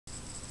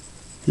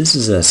This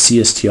is a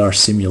CSTR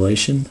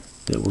simulation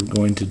that we're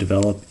going to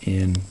develop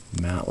in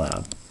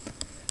MATLAB.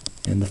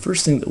 And the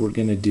first thing that we're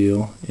going to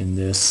do in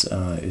this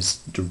is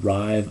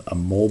derive a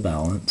mole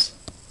balance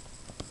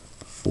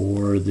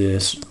for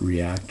this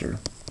reactor.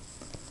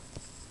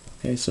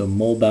 Okay, so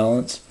mole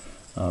balance,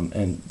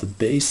 and the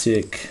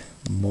basic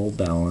mole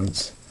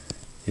balance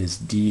is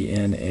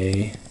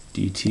dNA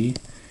dt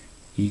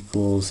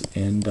equals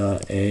n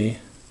dot A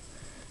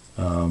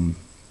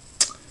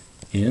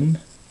in.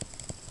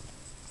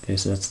 Okay,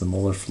 so that's the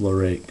molar flow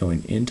rate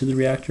going into the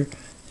reactor,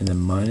 and then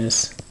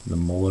minus the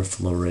molar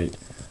flow rate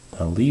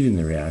leaving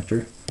the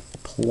reactor,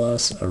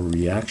 plus a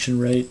reaction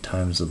rate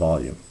times the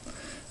volume.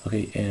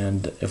 Okay,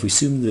 and if we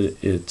assume that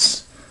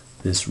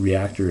this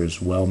reactor is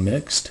well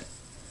mixed,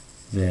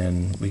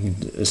 then we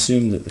can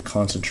assume that the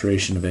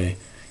concentration of A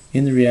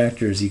in the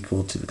reactor is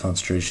equal to the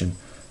concentration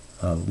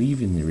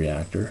leaving the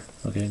reactor.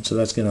 Okay, and so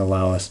that's going to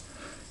allow us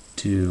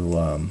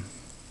to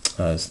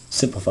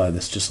simplify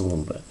this just a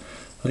little bit.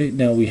 Okay,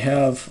 now we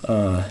have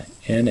Na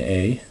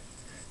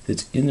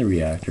that's in the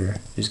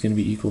reactor is going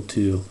to be equal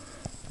to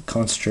the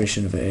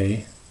concentration of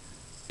A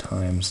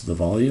times the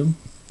volume.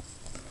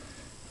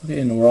 Okay,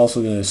 and we're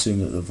also going to assume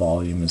that the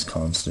volume is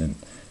constant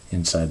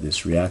inside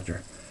this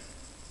reactor.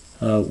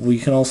 We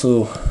can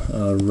also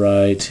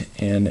write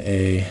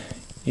Na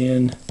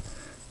in,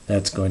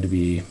 that's going to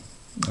be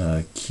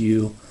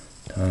Q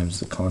times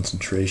the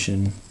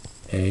concentration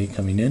A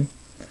coming in,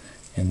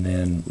 and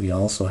then we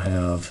also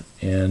have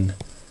Na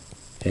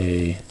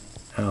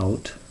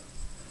out,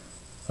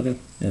 okay,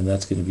 and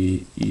that's going to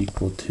be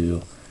equal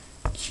to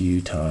Q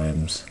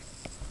times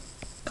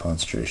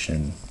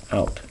concentration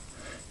out.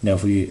 Now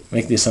if we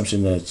make the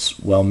assumption that it's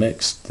well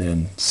mixed,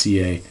 then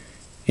Ca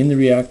in the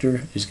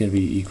reactor is going to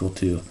be equal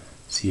to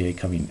Ca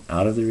coming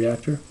out of the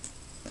reactor.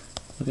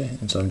 Okay,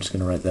 and so I'm just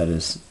going to write that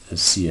as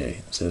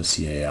Ca instead of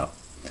Ca out.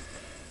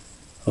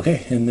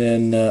 Okay, and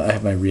then I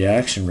have my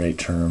reaction rate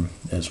term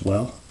as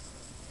well,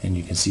 and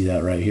you can see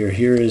that right here.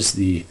 Here is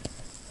the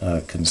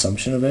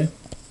consumption of A,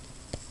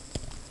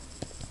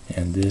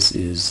 and this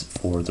is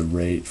for the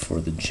rate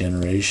for the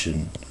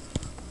generation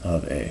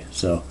of A.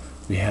 So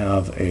we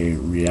have a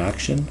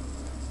reaction,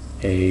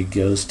 A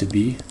goes to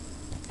B,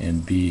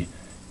 and B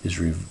is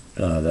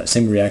that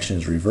same reaction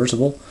is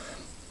reversible,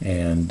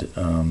 and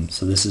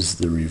so this is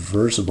the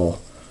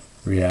reversible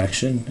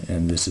reaction,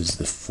 and this is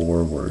the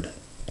forward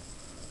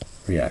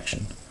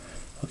reaction.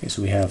 Okay,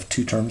 so we have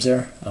two terms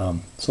there.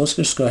 So let's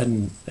just go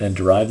ahead and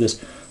derive this.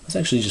 Let's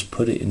actually just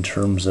put it in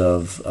terms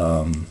of,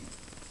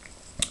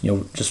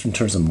 just in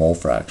terms of mole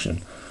fraction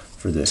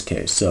for this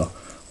case. So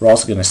we're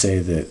also going to say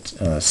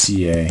that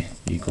Ca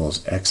equals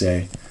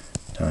Xa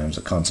times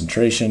the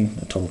concentration,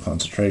 the total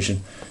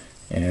concentration,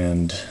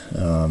 and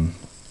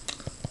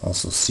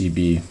also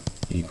Cb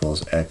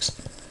equals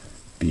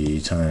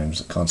Xb times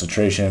the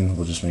concentration.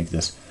 We'll just make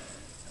this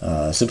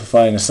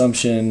simplifying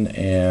assumption,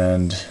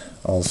 and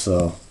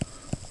also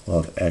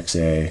we'll have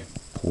Xa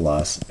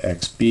plus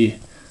Xb.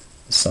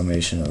 The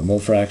summation of the mole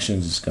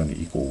fractions is going to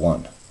equal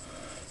 1.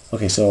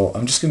 Okay, so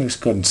I'm just going to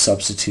go ahead and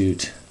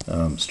substitute,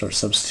 start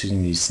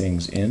substituting these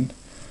things in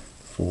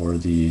for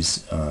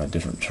these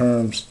different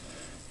terms,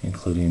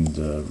 including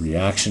the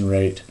reaction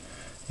rate,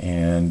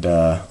 and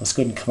let's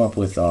go ahead and come up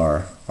with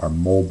our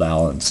mole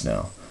balance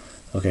now.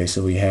 Okay,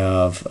 so we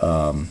have,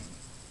 I'll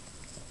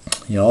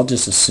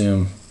just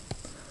assume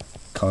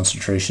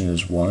concentration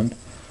is 1.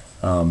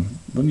 Let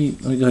me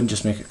go ahead and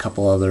just make a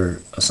couple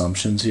other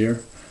assumptions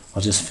here.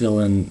 I'll just fill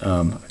in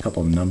a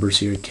couple of numbers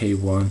here.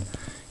 K1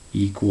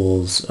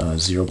 equals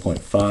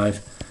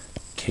 0.5,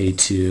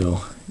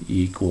 K2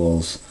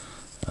 equals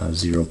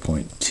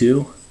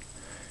 0.2,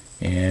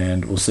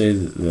 and we'll say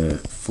that the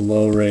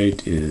flow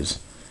rate is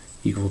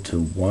equal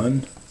to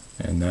 1,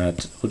 and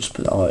that we'll just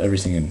put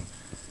everything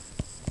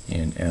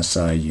in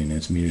SI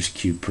units, meters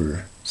cubed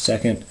per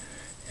second,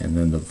 and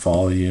then the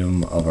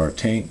volume of our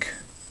tank,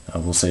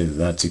 we'll say that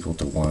that's equal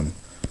to 1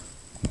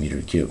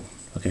 meter cubed.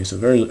 Okay, so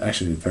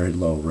actually very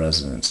low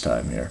resonance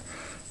time here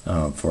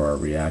for our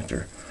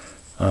reactor,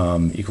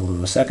 equal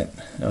to a second.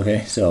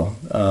 Okay, so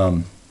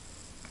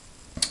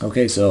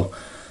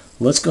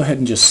let's go ahead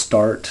and just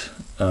start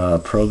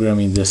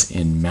programming this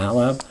in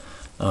MATLAB.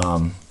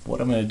 What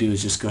I'm going to do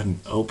is just go ahead and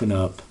open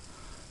up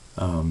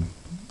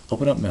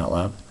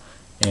MATLAB,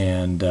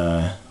 and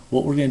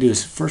what we're going to do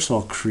is first of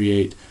all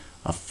create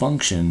a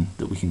function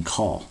that we can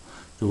call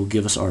that will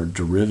give us our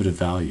derivative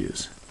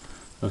values.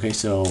 Okay,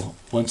 so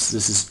once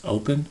this is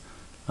open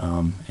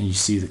and you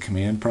see the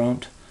command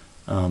prompt,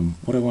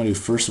 what I want to do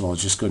first of all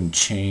is just go ahead and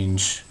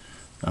change,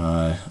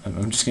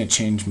 I'm just going to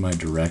change my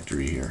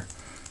directory here.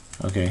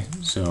 Okay,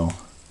 so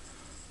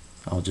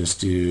I'll just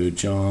do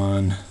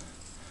John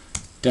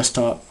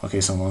desktop.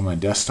 Okay, so I'm on my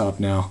desktop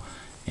now,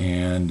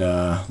 and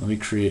let me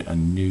create a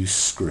new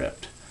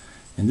script.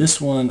 In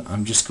this one,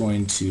 I'm just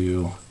going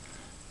to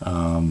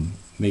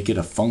make it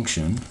a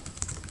function.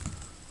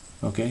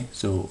 Okay,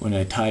 so when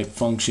I type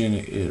function,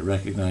 it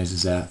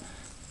recognizes that,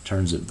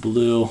 turns it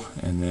blue,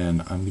 and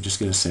then I'm just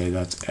going to say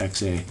that's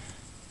Xa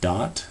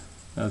dot,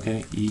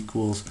 okay,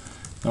 equals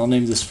I'll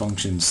name this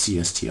function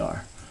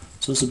CSTR.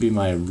 So this will be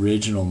my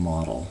original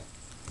model.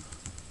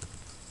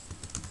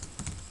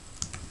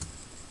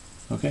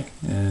 Okay,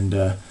 and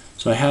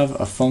so I have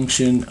a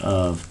function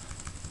of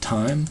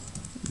time,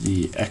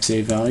 the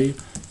XA value,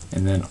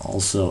 and then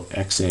also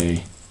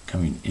XA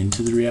coming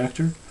into the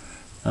reactor.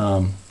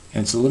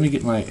 And so let me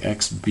get my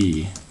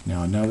XB.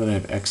 Now that I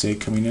have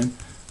XA coming in,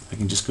 I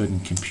can just go ahead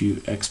and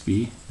compute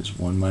XB as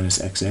 1 minus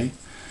XA.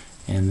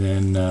 And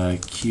then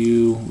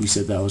Q, we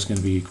said that was going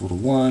to be equal to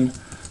 1.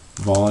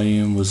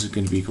 Volume was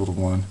going to be equal to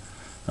 1.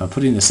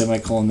 Putting the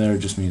semicolon there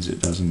just means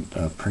it doesn't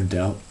print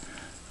out.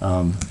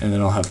 And then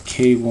I'll have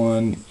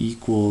K1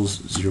 equals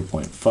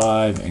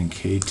 0.5 and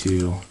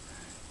K2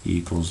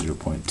 equals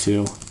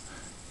 0.2.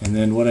 And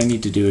then what I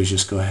need to do is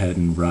just go ahead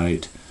and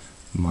write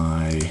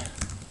my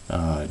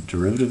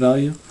derivative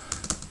value.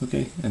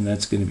 Okay, and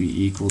that's going to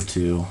be equal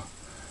to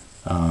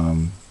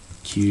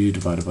Q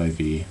divided by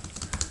V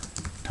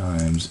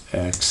times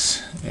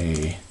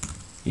XA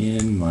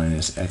in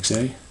minus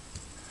XA.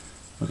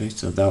 Okay,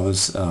 so that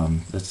was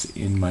that's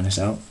in minus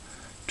out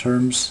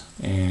terms,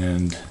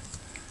 and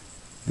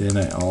then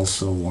I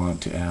also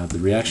want to add the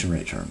reaction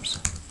rate terms.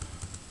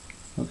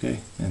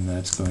 Okay, and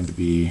that's going to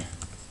be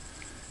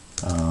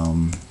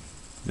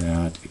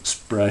that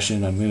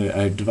expression.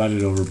 I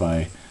divided it over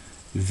by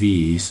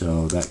V,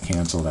 so that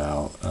canceled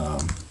out.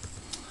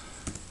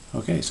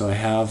 Okay, so I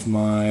have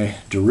my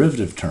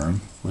derivative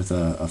term with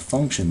a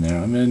function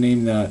there. I'm going to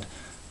name that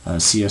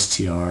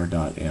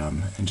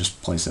CSTR.m and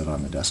just place it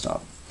on the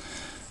desktop.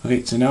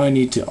 Okay, so now I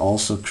need to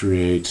also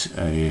create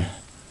a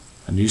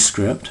new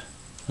script.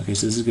 Okay,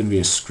 so this is going to be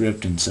a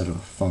script instead of a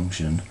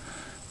function.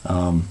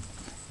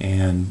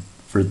 And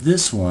for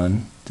this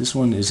one is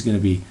going to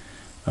be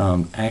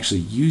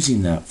actually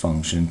using that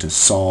function to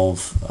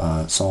solve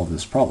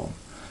this problem.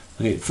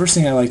 Okay, first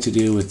thing I like to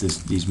do with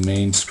these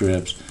main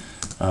scripts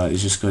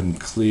is just go ahead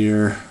and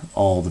clear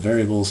all the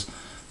variables,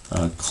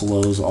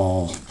 close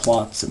all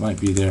plots that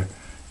might be there,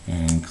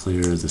 and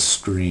clear the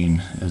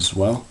screen as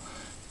well.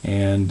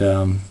 And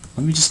let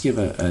me just give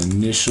an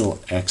initial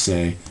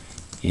XA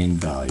in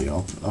value.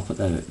 I'll put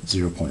that at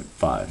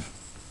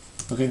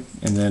 0.5. Okay,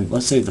 and then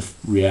let's say the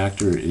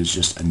reactor is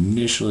just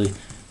initially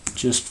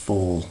just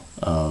full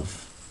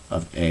of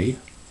A.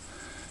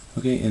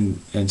 Okay,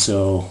 and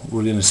so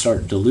we're going to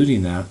start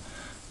diluting that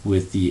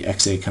with the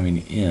XA coming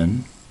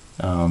in,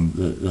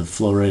 the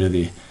flow rate of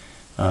the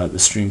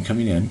stream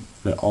coming in,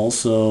 but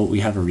also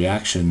we have a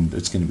reaction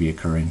that's going to be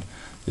occurring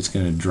that's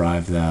going to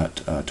drive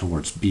that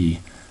towards B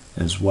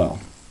as well.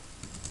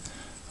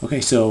 Okay,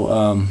 so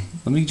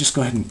let me just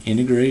go ahead and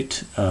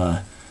integrate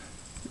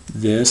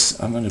this.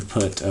 I'm going to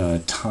put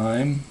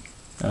time,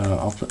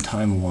 I'll put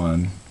time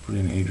 1, we're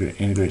going to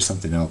integrate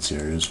something else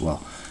here as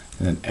well,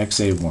 and then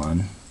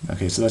XA1.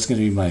 Okay, so that's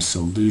going to be my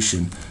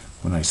solution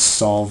when I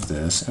solve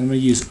this. I'm going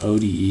to use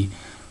ODE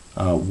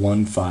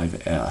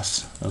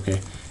 15S.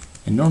 Okay,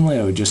 and normally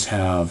I would just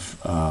have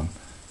a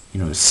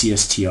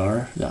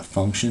CSTR, that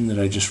function that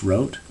I just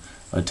wrote.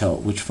 I'd tell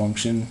it which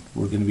function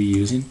we're going to be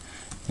using,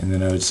 and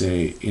then I would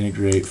say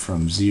integrate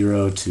from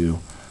 0 to,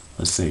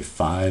 let's say,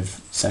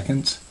 5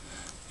 seconds,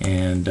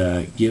 and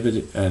give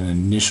it an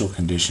initial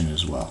condition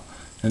as well.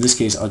 In this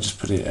case, I'll just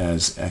put it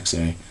as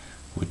XA,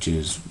 which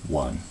is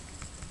 1.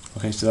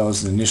 Okay, so that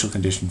was the initial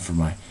condition for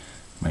my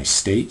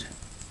state,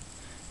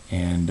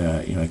 and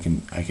I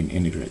can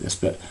integrate this.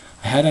 But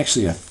I had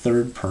actually a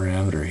third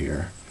parameter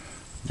here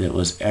that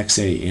was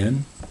XA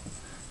in.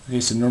 Okay,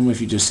 so normally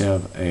if you just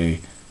have a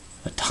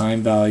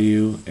time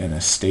value and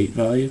a state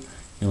value,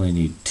 you only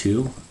need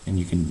 2, and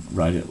you can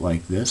write it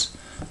like this.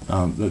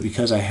 But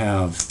because I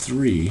have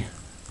 3,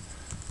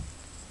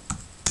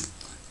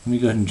 let me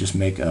go ahead and just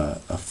make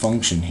a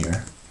function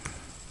here.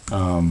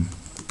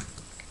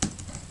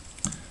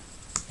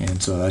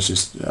 And so that's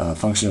just a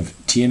function of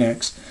t and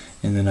x,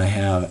 and then I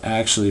have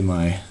actually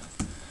my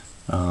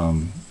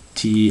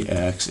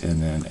tx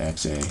and then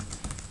xa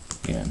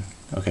in.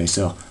 Okay,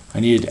 so I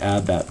needed to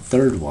add that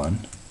third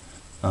one,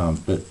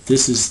 but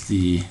this is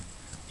the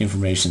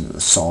information that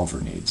the solver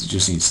needs. It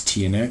just needs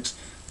t and x,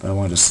 but I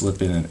wanted to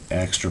slip in an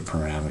extra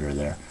parameter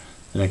there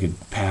that I could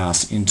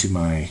pass into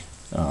my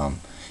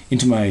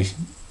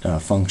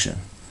function.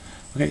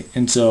 Okay,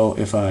 and so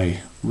if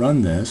I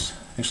run this,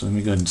 actually let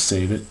me go ahead and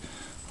save it.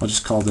 I'll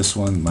just call this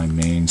one my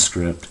main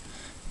script,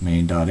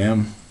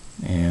 main.m,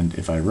 and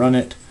if I run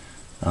it,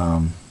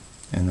 and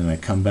then I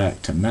come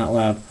back to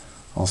MATLAB,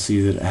 I'll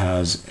see that it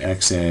has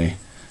XA.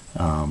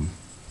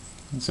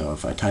 So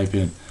if I type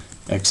in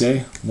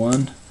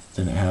XA1,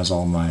 then it has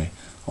all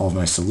of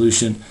my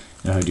solution.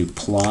 And if I do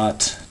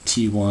plot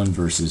T1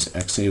 versus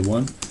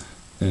XA1,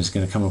 then it's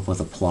going to come up with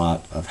a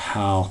plot of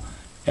how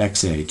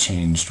XA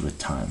changed with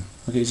time.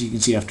 Okay, so you can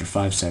see after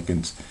 5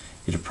 seconds,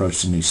 it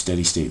approached a new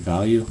steady state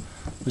value.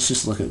 Let's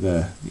just look at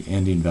the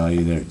ending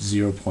value there at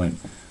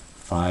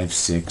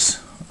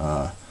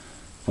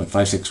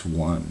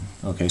 0.561.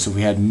 Okay, so if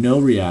we had no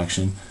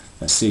reaction,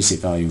 that steady state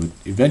value would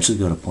eventually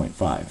go to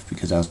 0.5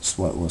 because that's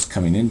what was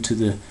coming into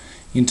the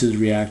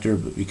reactor.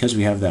 But because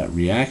we have that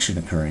reaction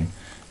occurring,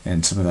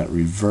 and some of that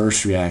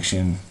reverse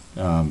reaction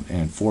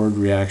and forward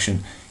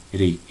reaction, it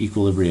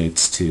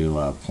equilibrates to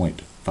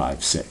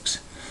 0.56.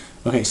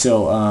 Okay,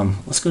 so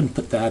let's go ahead and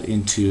put that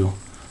into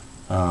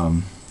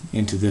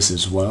this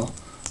as well.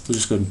 We'll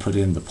just go ahead and put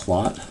in the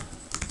plot.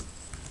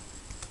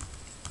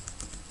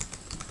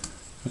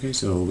 Okay,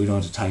 so we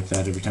don't have to type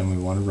that every time we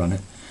want to run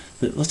it.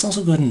 But let's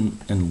also go ahead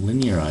and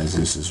linearize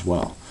this as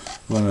well.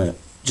 We want to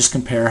just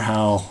compare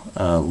how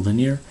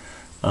linear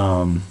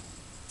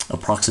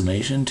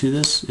approximation to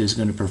this is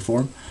going to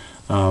perform.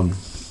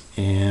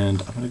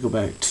 And I'm going to go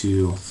back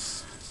to,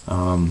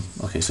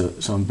 okay,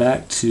 so I'm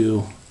back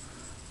to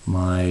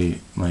my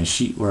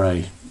sheet where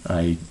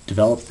I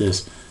developed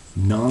this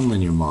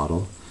nonlinear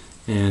model.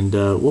 And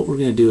what we're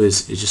going to do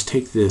is just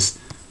take this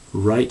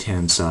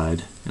right-hand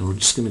side, and we're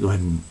just going to go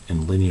ahead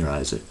and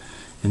linearize it.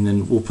 And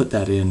then we'll put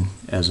that in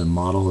as a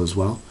model as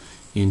well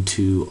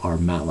into our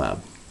MATLAB.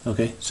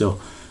 Okay,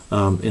 so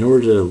in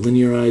order to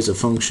linearize a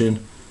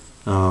function,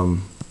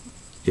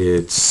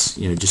 it's,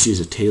 just use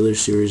a Taylor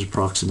series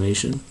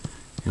approximation,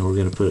 and we're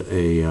going to put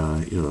a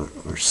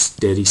our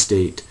steady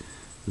state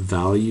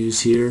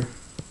values here,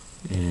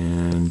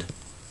 and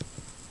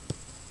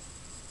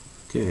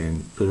okay,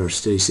 and put our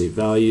steady state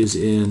values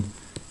in,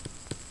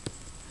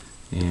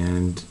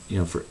 and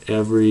for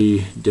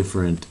every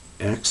different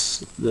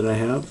x that I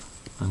have,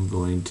 I'm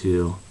going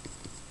to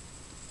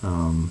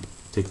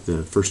take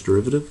the first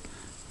derivative,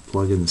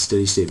 plug in the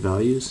steady state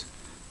values,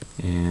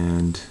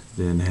 and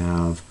then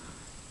have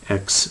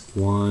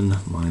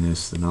x1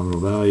 minus the nominal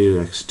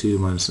value, x2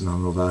 minus the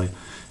nominal value.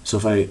 So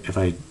if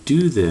I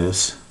do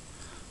this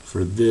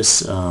for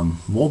this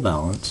mole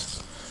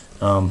balance,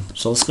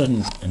 so let's go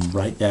ahead and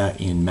write that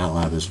in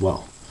MATLAB as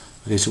well.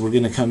 Okay, so we're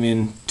going to come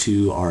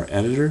into our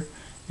editor,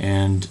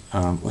 and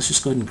let's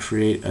just go ahead and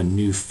create a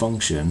new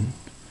function.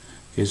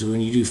 Okay, so when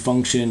you do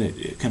function,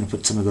 it kind of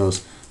puts some of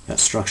that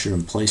structure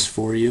in place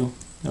for you.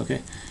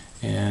 Okay,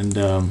 and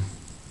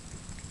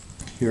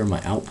here are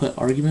my output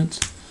arguments.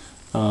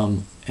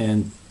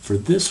 And for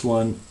this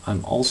one,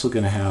 I'm also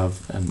going to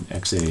have an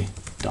xa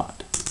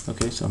dot.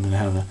 Okay, so I'm going to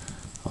have a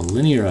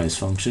linearize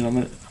function.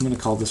 I'm going to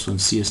call this one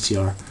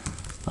CSTR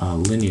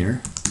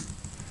linear,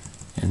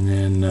 and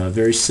then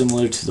very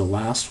similar to the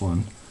last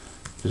one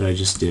that I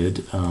just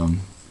did,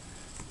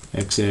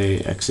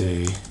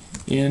 xa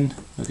in.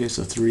 Okay,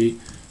 so 3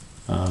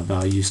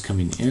 values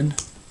coming in,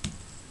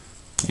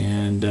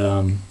 and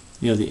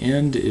the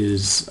end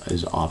is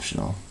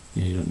optional.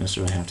 You don't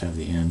necessarily have to have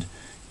the end.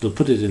 It'll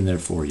put it in there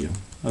for you.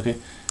 Okay,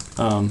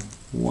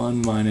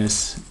 1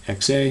 minus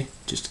xa,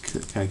 just to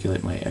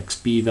calculate my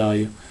xb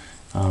value.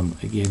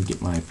 Again,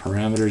 get my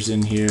parameters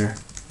in here.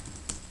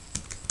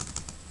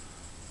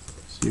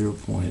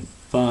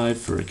 0.5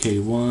 for a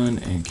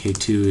k1, and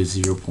k2 is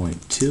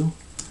 0.2.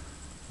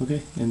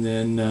 Okay, and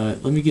then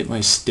let me get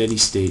my steady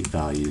state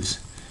values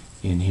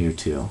in here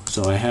too.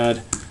 So I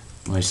had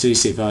my steady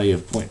state value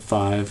of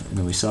 0.5, and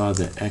then we saw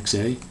that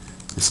xa,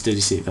 the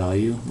steady state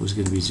value, was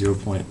going to be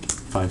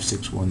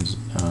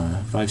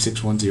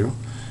 0.5610,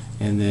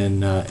 and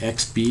then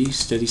xb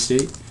steady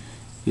state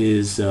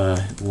is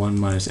 1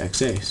 minus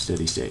xa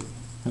steady state.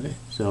 Okay,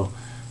 so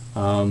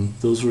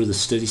those were the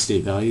steady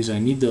state values. I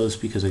need those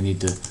because I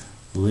need to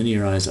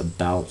linearize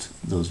about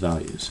those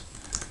values.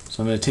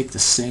 So I'm going to take the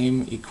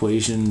same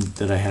equation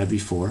that I had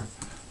before,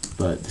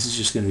 but this is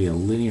just going to be a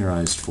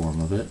linearized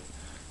form of it.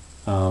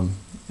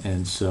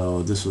 And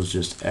so this was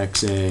just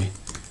xa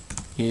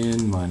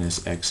in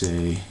minus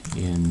xa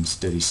in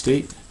steady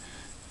state.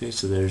 Okay,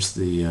 so there's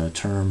the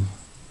term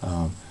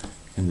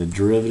and the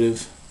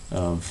derivative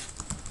of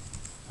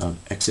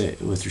xa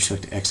with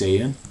respect to xa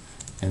in,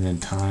 and then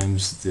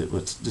times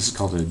this is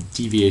called a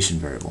deviation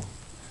variable.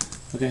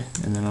 Okay,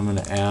 and then I'm going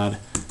to add,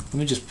 let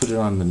me just put it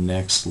on the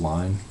next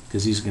line,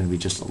 because these are going to be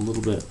just a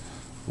little bit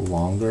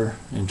longer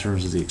in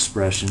terms of the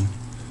expression,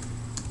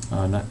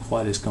 not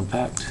quite as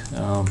compact.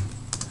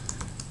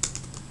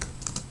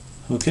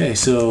 Okay,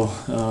 so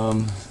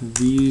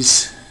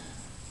this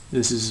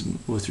is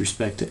with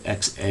respect to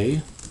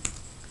xa,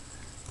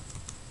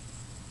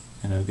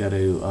 and I've got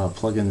to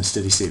plug in the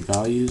steady state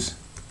values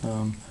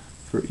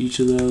for each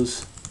of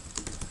those,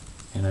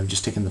 and I've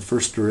just taken the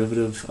first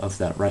derivative of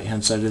that right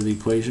hand side of the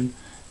equation,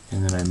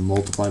 and then I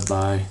multiply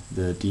by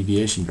the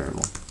deviation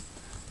variable.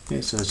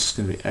 Okay, so it's just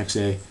going to be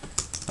xa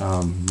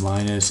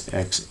minus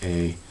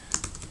xa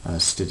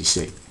steady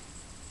state.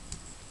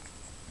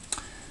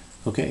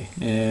 Okay,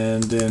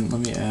 and then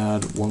let me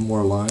add one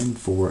more line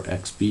for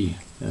xb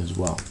as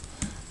well.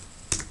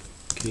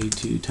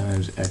 k2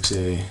 times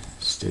xa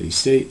steady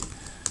state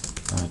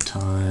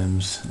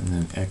times, and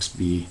then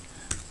xb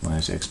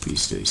minus xb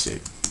steady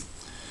state.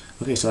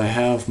 Okay, so I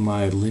have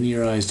my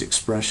linearized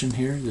expression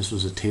here. This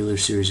was a Taylor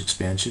series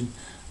expansion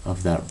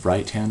of that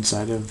right hand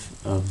side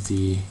of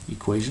the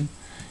equation,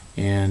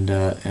 and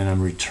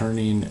I'm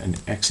returning an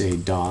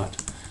xa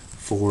dot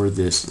for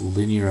this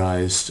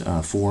linearized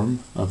form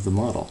of the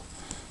model.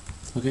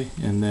 Okay,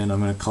 and then I'm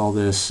going to call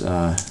this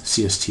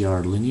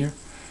CSTR linear.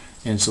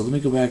 And so let me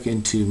go back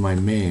into my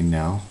main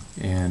now,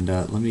 and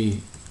let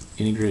me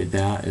integrate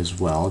that as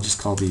well. I'll just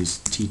call these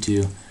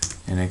T2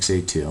 and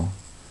XA2.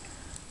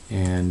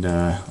 And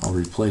I'll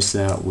replace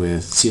that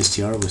with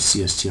CSTR with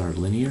CSTR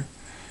linear.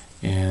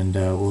 And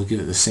we'll give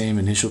it the same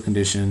initial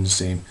conditions,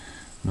 same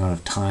amount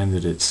of time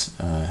that it's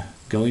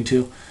going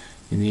to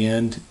in the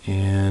end.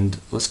 And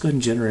let's go ahead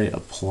and generate a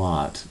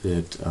plot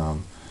that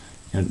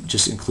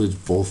just includes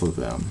both of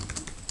them.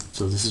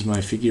 So this is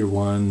my figure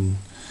 1.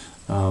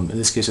 In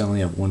this case I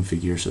only have one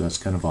figure, so that's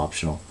kind of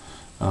optional.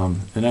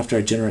 Then after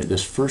I generate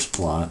this first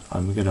plot,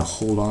 I'm going to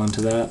hold on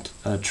to that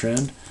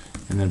trend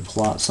and then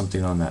plot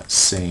something on that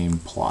same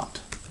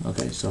plot.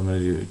 Okay, so I'm going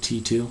to do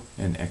T2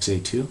 and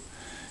XA2.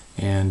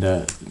 And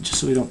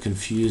just so we don't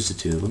confuse the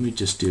two, let me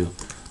just do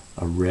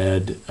a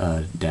red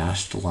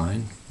dashed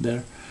line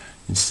there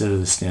instead of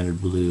the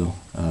standard blue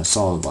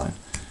solid line.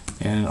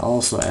 And I'll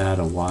also add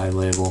a Y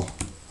label,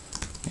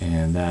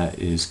 and that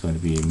is going to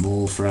be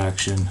mole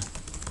fraction.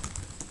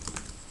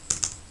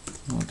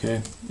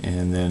 Okay,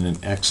 and then an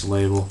X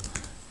label,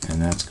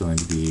 and that's going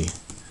to be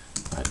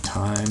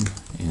time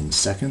in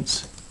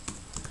seconds.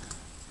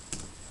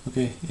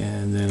 Okay,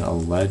 and then a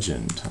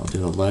legend. I'll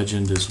do a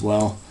legend as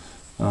well.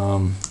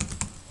 I'll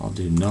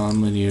do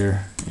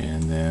nonlinear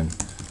and then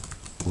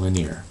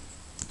linear.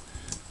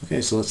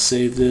 Okay, so let's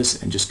save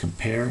this and just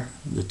compare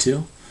the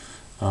two.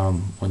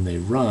 When they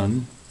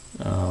run,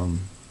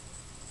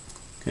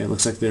 okay, it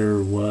looks like there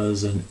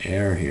was an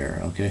error here.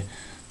 Okay,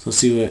 so let's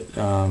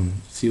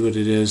see what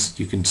it is.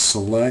 You can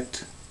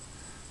select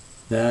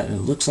that, and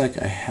it looks like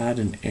I had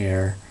an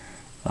error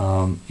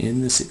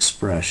in this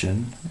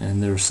expression,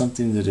 and there was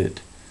something that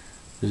it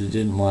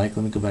didn't like.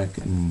 Let me go back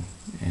and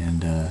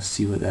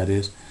see what that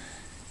is.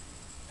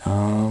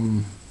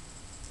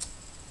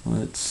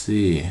 Let's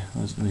see.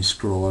 Let me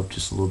scroll up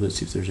just a little bit,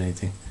 see if there's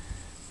anything.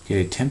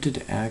 Okay, attempted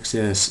to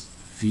access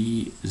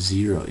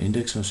V0.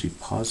 Index must be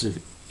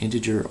positive,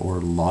 integer, or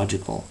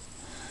logical.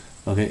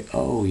 Okay,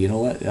 oh, you know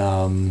what?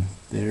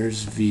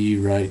 There's V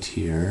right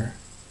here.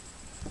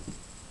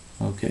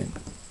 Okay,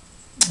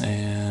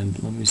 and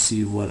let me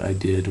see what I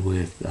did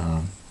with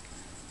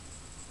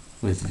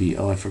V.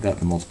 Oh, I forgot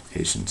the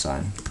multiplication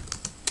sign.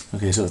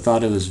 Okay, so I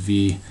thought it was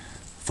V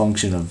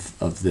function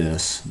of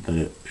this, but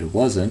it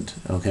wasn't.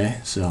 Okay,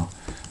 so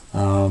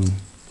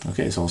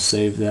okay, so I'll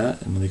save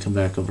that, and let me come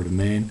back over to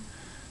main.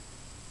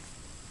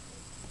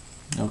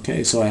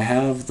 Okay, so I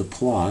have the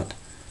plot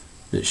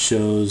that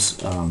shows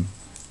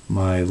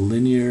my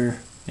linear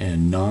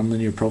and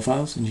nonlinear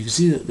profiles, and you can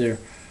see that they're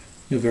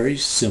very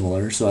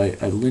similar. So I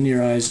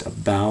linearized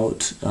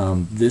about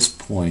this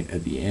point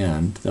at the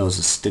end. That was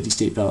a steady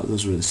state value.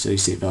 Those were the steady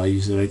state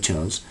values that I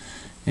chose,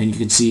 and you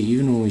can see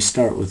even when we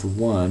start with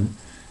 1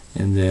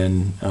 and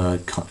then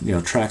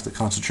track the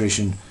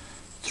concentration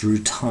through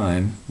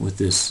time with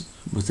this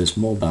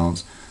mole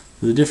balance,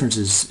 the difference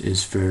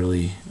is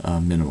fairly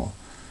minimal.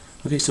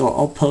 Okay, so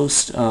I'll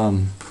post.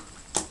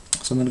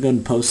 So I'm going to go ahead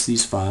and post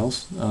these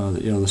files,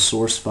 the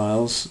source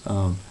files,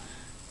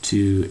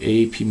 to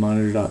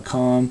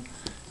APMonitor.com,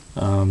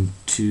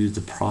 to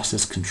the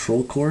process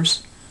control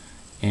course,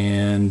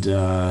 and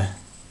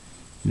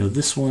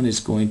this one is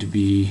going to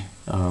be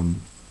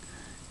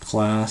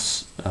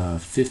class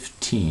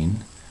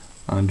 15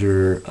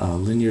 under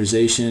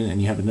linearization,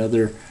 and you have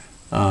another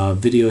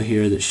video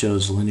here that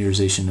shows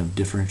linearization of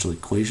differential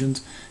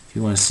equations if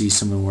you want to see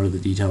some more of the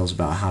details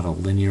about how to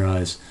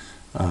linearize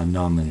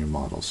nonlinear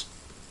models.